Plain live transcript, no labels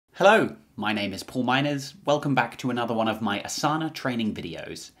Hello, my name is Paul Miners. Welcome back to another one of my Asana training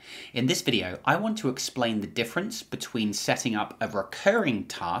videos. In this video, I want to explain the difference between setting up a recurring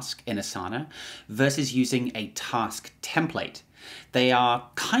task in Asana versus using a task template. They are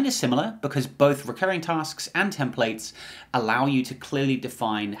kind of similar because both recurring tasks and templates allow you to clearly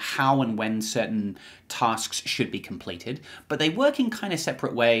define how and when certain tasks should be completed, but they work in kind of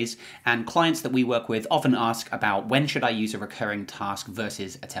separate ways, and clients that we work with often ask about when should I use a recurring task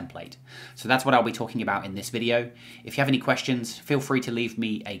versus a template. So that's what I'll be talking about in this video. If you have any questions, feel free to leave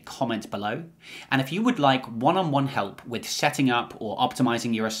me a comment below. And if you would like one-on-one help with setting up or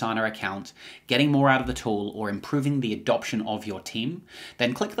optimizing your Asana account, getting more out of the tool, or improving the adoption of your team,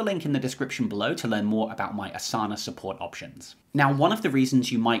 then click the link in the description below to learn more about my Asana support options. Now, one of the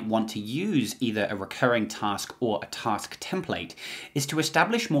reasons you might want to use either a recurring task or a task template is to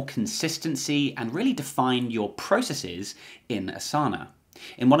establish more consistency and really define your processes in Asana.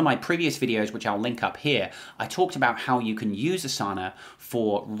 In one of my previous videos, which I'll link up here, I talked about how you can use Asana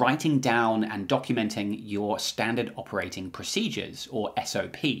for writing down and documenting your standard operating procedures, or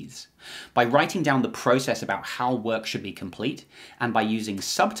SOPs. By writing down the process about how work should be complete, and by using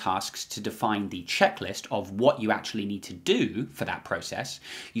subtasks to define the checklist of what you actually need to do for that process,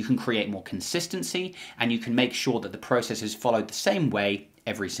 you can create more consistency and you can make sure that the process is followed the same way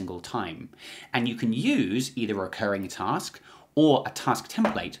every single time. And you can use either a recurring task or a task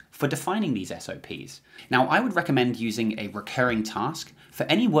template for defining these SOPs. Now, I would recommend using a recurring task for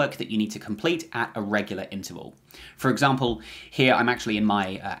any work that you need to complete at a regular interval. For example, here I'm actually in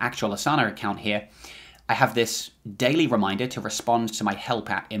my actual Asana account here. I have this daily reminder to respond to my help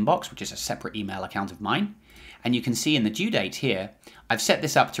at inbox, which is a separate email account of mine. And you can see in the due date here, I've set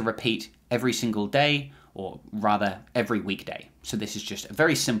this up to repeat every single day, or rather every weekday. So this is just a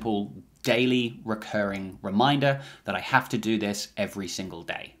very simple daily recurring reminder that I have to do this every single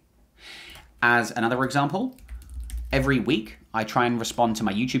day. As another example, every week I try and respond to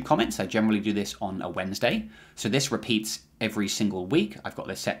my YouTube comments. I generally do this on a Wednesday. So this repeats every single week. I've got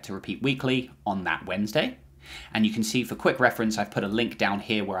this set to repeat weekly on that Wednesday. And you can see, for quick reference, I've put a link down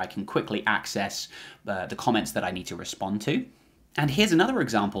here where I can quickly access the comments that I need to respond to. And here's another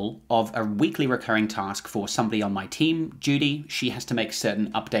example of a weekly recurring task for somebody on my team, Judy. She has to make certain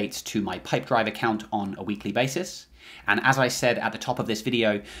updates to my Pipedrive account on a weekly basis. And as I said at the top of this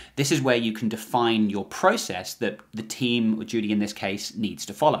video, this is where you can define your process that the team, or Judy in this case, needs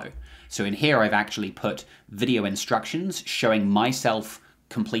to follow. So in here, I've actually put video instructions showing myself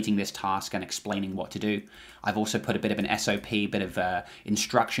completing this task and explaining what to do. I've also put a bit of an SOP, bit of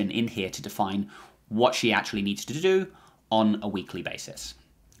instruction in here to define what she actually needs to do on a weekly basis.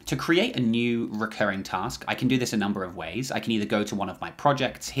 To create a new recurring task, I can do this a number of ways. I can either go to one of my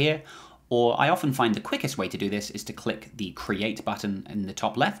projects here, or I often find the quickest way to do this is to click the Create button in the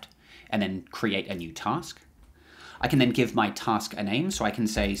top left, and then create a new task. I can then give my task a name, so I can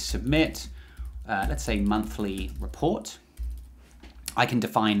say submit, let's say monthly report. I can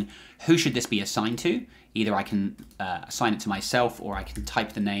define who should this be assigned to. Either I can assign it to myself, or I can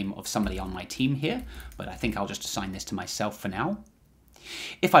type the name of somebody on my team here, but I think I'll just assign this to myself for now.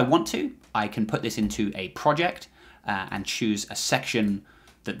 If I want to, I can put this into a project and choose a section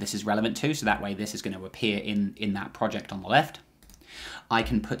that this is relevant to, so that way this is going to appear in that project on the left. I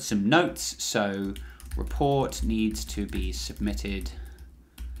can put some notes, so report needs to be submitted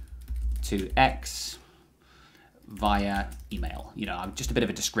to X via email. You know, just a bit of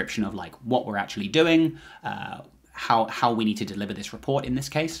a description of like what we're actually doing, how we need to deliver this report in this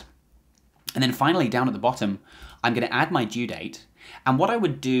case. And then finally, down at the bottom, I'm going to add my due date. And what I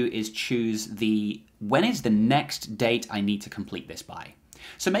would do is choose when is the next date I need to complete this by.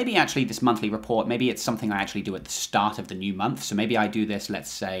 So maybe actually this monthly report, maybe it's something I actually do at the start of the new month. So maybe I do this,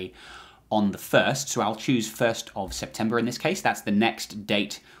 let's say, on the 1st. So I'll choose 1st of September in this case. That's the next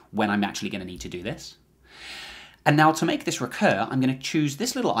date when I'm actually going to need to do this. And now to make this recur, I'm going to choose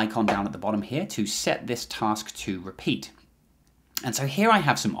this little icon down at the bottom here to set this task to repeat. And so here I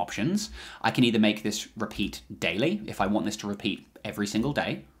have some options. I can either make this repeat daily, if I want this to repeat every single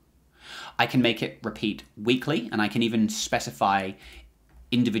day. I can make it repeat weekly, and I can even specify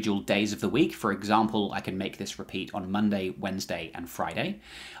individual days of the week. For example, I can make this repeat on Monday, Wednesday, and Friday.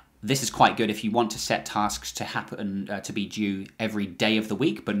 This is quite good if you want to set tasks to happen, to be due every day of the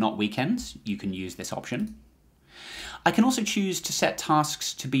week, but not weekends. You can use this option. I can also choose to set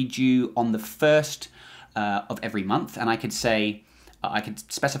tasks to be due on the 1st of every month, and I could say, I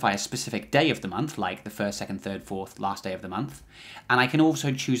could specify a specific day of the month, like the 1st, 2nd, 3rd, 4th, last day of the month. And I can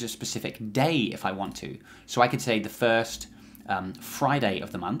also choose a specific day if I want to. So I could say the 1st Friday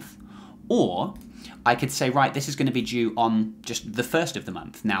of the month, Or I could say, right, this is going to be due on just the first of the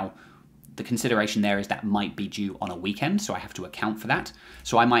month. Now, the consideration there is that might be due on a weekend, so I have to account for that.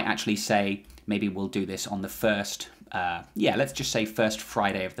 So I might actually say, maybe we'll do this on the first, let's just say first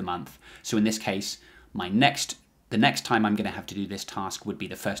Friday of the month. So in this case, the next time I'm going to have to do this task would be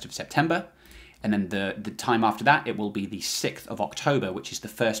the 1st of September. And then the time after that, it will be the 6th of October, which is the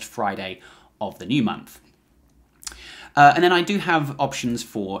first Friday of the new month. And then I do have options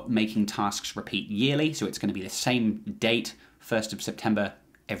for making tasks repeat yearly. So it's going to be the same date, 1st of September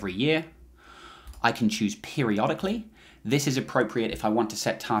every year. I can choose periodically. This is appropriate if I want to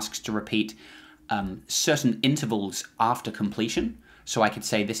set tasks to repeat certain intervals after completion. So I could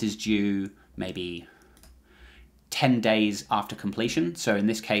say this is due maybe 10 days after completion. So in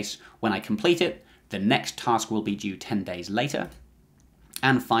this case, when I complete it, the next task will be due 10 days later.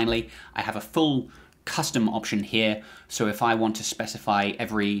 And finally, I have a full custom option here. So if I want to specify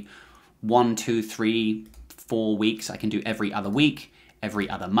every 1, 2, 3, 4 weeks, I can do every other week, every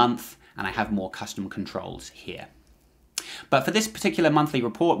other month, and I have more custom controls here. But for this particular monthly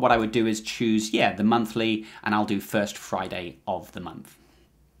report, what I would do is choose, the monthly, and I'll do first Friday of the month.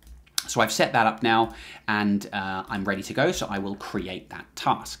 So I've set that up now, and I'm ready to go, so I will create that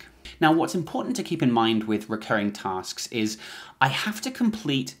task. Now, what's important to keep in mind with recurring tasks is I have to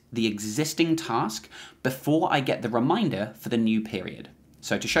complete the existing task before I get the reminder for the new period.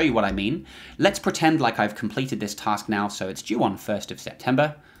 So to show you what I mean, let's pretend like I've completed this task now, so it's due on 1st of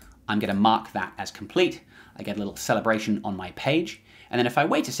September. I'm going to mark that as complete. I get a little celebration on my page. And then if I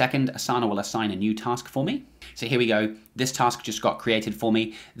wait a second, Asana will assign a new task for me. So here we go. This task just got created for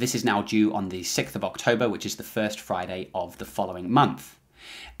me. This is now due on the 6th of October, which is the first Friday of the following month.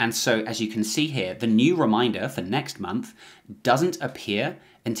 And so as you can see here, the new reminder for next month doesn't appear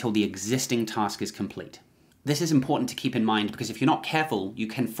until the existing task is complete. This is important to keep in mind because if you're not careful, you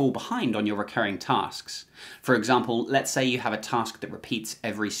can fall behind on your recurring tasks. For example, let's say you have a task that repeats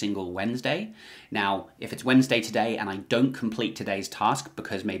every single Wednesday. Now, if it's Wednesday today and I don't complete today's task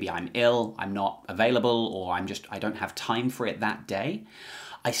because maybe I'm ill, I'm not available, or I don't have time for it that day,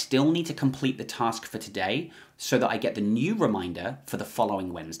 I still need to complete the task for today so that I get the new reminder for the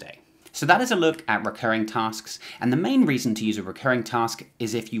following Wednesday. So that is a look at recurring tasks, and the main reason to use a recurring task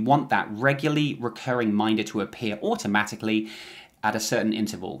is if you want that regularly recurring reminder to appear automatically at a certain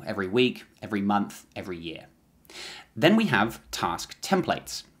interval, every week, every month, every year. Then we have task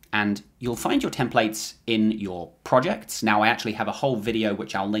templates, and you'll find your templates in your projects. Now I actually have a whole video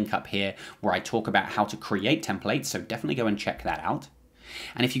which I'll link up here where I talk about how to create templates, so definitely go and check that out.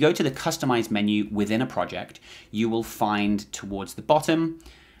 And if you go to the Customize menu within a project, you will find towards the bottom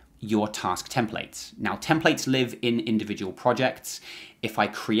your task templates. Now, templates live in individual projects. If I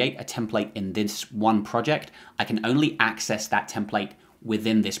create a template in this one project, I can only access that template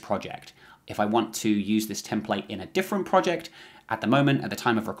within this project. If I want to use this template in a different project, at the moment, at the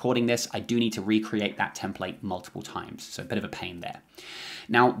time of recording this, I do need to recreate that template multiple times. So a bit of a pain there.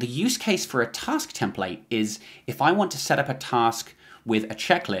 Now, the use case for a task template is if I want to set up a task with a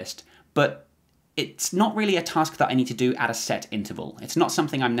checklist, but it's not really a task that I need to do at a set interval. It's not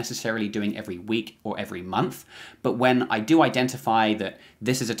something I'm necessarily doing every week or every month, but when I do identify that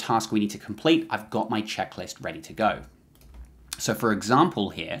this is a task we need to complete, I've got my checklist ready to go. So for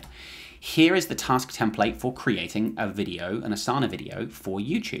example here is the task template for creating a video, an Asana video for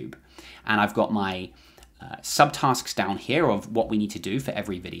YouTube. And I've got my subtasks down here of what we need to do for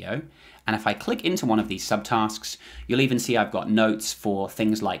every video. And if I click into one of these subtasks, you'll even see I've got notes for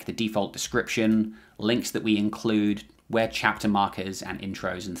things like the default description, links that we include, where chapter markers and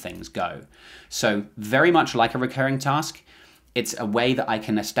intros and things go. So very much like a recurring task, it's a way that I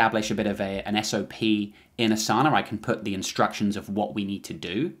can establish a bit of an SOP in Asana. I can put the instructions of what we need to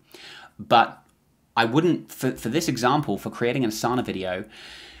do. But I wouldn't, for this example, for creating an Asana video,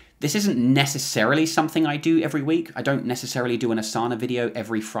 this isn't necessarily something I do every week. I don't necessarily do an Asana video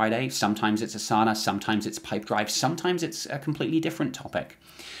every Friday. Sometimes it's Asana, sometimes it's Pipedrive, sometimes it's a completely different topic.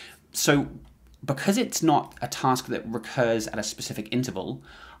 So because it's not a task that recurs at a specific interval,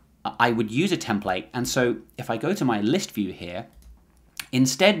 I would use a template. And so if I go to my list view here,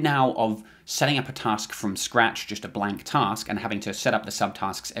 instead now of setting up a task from scratch, just a blank task, and having to set up the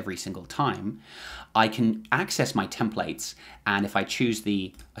subtasks every single time, I can access my templates. And if I choose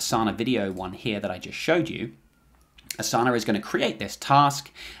the Asana video one here that I just showed you, Asana is going to create this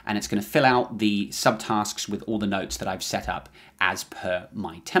task and it's going to fill out the subtasks with all the notes that I've set up as per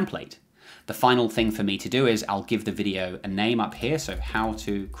my template. The final thing for me to do is I'll give the video a name up here. So how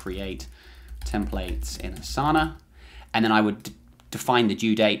to create templates in Asana. And then I would define the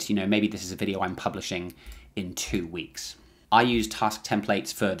due date. Maybe this is a video I'm publishing in 2 weeks. I use task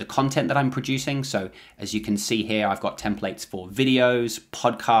templates for the content that I'm producing. So as you can see here, I've got templates for videos,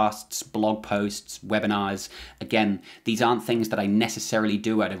 podcasts, blog posts, webinars. Again, these aren't things that I necessarily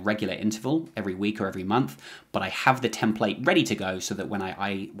do at a regular interval every week or every month, but I have the template ready to go so that when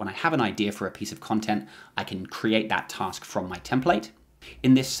I have an idea for a piece of content, I can create that task from my template.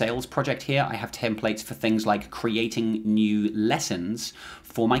 In this sales project here, I have templates for things like creating new lessons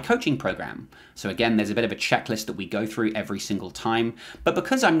for my coaching program. So again, there's a bit of a checklist that we go through every single time, but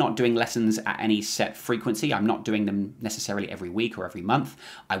because I'm not doing lessons at any set frequency, I'm not doing them necessarily every week or every month,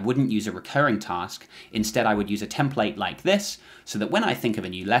 I wouldn't use a recurring task. Instead, I would use a template like this so that when I think of a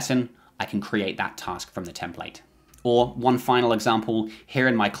new lesson, I can create that task from the template. Or one final example, here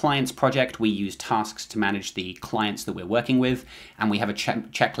in my clients project, we use tasks to manage the clients that we're working with, and we have a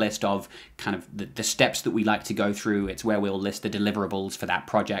checklist of kind of the steps that we like to go through. It's where we'll list the deliverables for that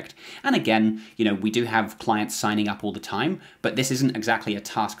project. And again, we do have clients signing up all the time, but this isn't exactly a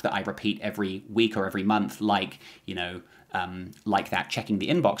task that I repeat every week or every month, like that checking the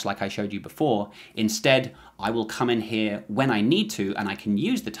inbox like I showed you before. Instead, I will come in here when I need to, and I can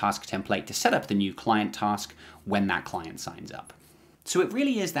use the task template to set up the new client task when that client signs up. So it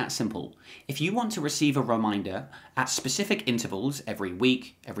really is that simple. If you want to receive a reminder at specific intervals every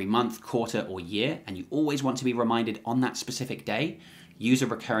week, every month, quarter, or year, and you always want to be reminded on that specific day, use a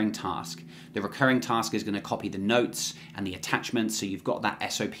recurring task. The recurring task is going to copy the notes and the attachments, so you've got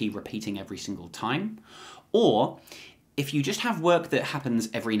that SOP repeating every single time. Or if you just have work that happens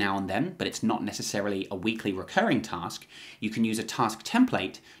every now and then, but it's not necessarily a weekly recurring task, you can use a task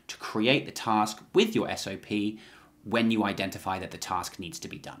template to create the task with your SOP when you identify that the task needs to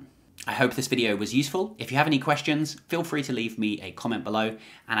be done. I hope this video was useful. If you have any questions, feel free to leave me a comment below.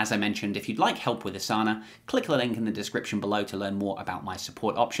 And as I mentioned, if you'd like help with Asana, click the link in the description below to learn more about my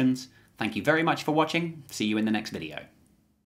support options. Thank you very much for watching. See you in the next video.